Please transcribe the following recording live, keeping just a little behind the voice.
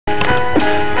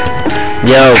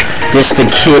Yo, this the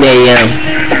Kid AM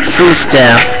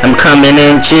freestyle. I'm coming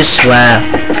in just wild.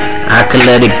 I could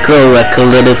let it go, I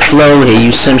could let it flow. Hear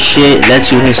you some shit, let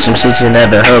you hear some shit you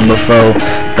never heard before.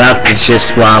 About to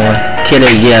just swallow. Kid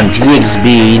AM,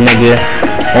 DXB, nigga.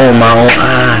 On my own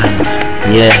eye.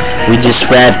 Yeah, we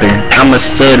just rapping. I'ma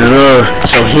stir it up,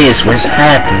 so here's what's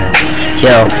happening.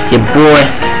 Yo, your boy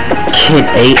Kid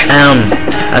AM.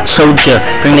 I told ya,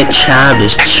 bring the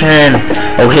childish chin.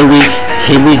 Oh, here we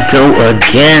go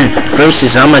again.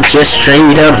 Verses, I'ma just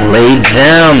straight up lay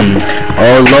them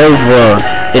all over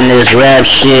in this rap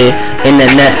shit.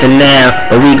 Internet for now,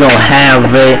 but we gon' have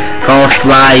it. Gon'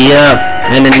 fly up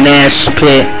in the Nash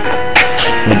pit.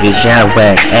 Niggas, y'all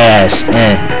whack ass,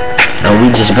 and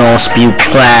we just gon' spew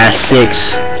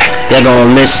classics. They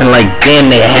gon' listen like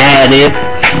damn, they had it.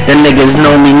 The niggas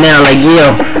know me now like, yo,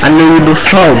 I knew you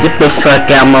before. Get the fuck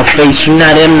out my face, you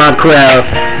not in my crowd,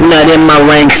 you not in my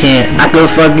ranking. I can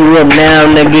fuck you up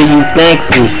now, nigga, you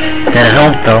thankful that I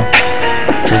don't though,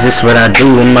 cause this what I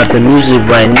do. I'm out the music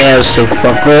right now, so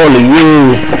fuck all of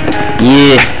you.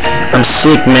 Yeah, I'm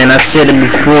sick, man, I said it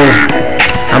before.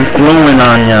 I'm fluent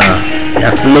on y'all.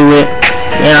 Y'all fluid?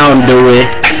 Yeah, I don't do it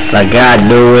like I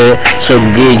do it, so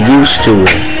get used to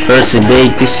it.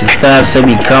 AVerseADay365 said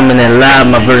we coming in live.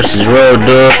 My verses roll,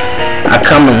 dog. I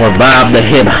come and revive the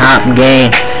hip hop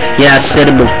game. Yeah, I said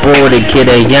it before. The Kid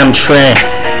AM trend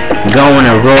going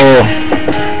and roll.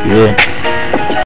 Yeah.